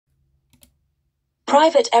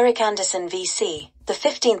Private Eric Anderson VC, the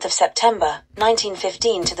 15th of September,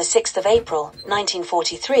 1915 to the 6th of April,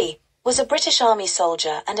 1943, was a British Army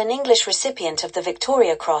soldier and an English recipient of the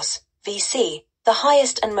Victoria Cross, VC, the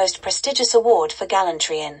highest and most prestigious award for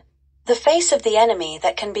gallantry in the face of the enemy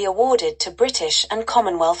that can be awarded to British and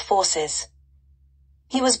Commonwealth forces.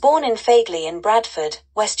 He was born in Fagley in Bradford,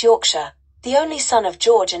 West Yorkshire. The only son of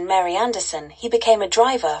George and Mary Anderson, he became a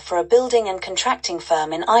driver for a building and contracting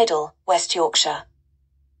firm in Idle, West Yorkshire.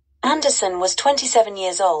 Anderson was 27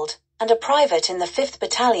 years old, and a private in the 5th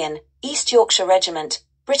Battalion, East Yorkshire Regiment,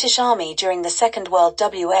 British Army during the Second World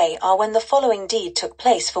War when the following deed took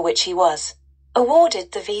place for which he was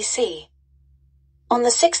awarded the VC. On the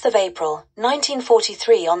 6th of April,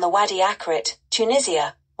 1943 on the Wadi Akarit,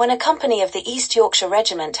 Tunisia, when a company of the East Yorkshire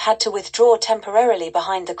Regiment had to withdraw temporarily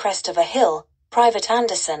behind the crest of a hill, Private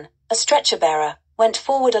Anderson, a stretcher-bearer, went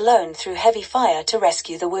forward alone through heavy fire to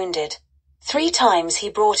rescue the wounded. 3 times he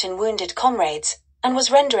brought in wounded comrades, and was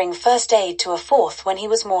rendering first aid to a 4th when he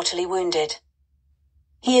was mortally wounded.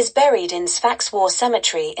 He is buried in Sfax War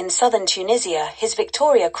Cemetery in southern Tunisia. His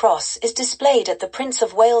Victoria Cross is displayed at the Prince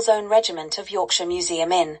of Wales' Own Regiment of Yorkshire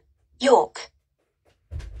Museum in York.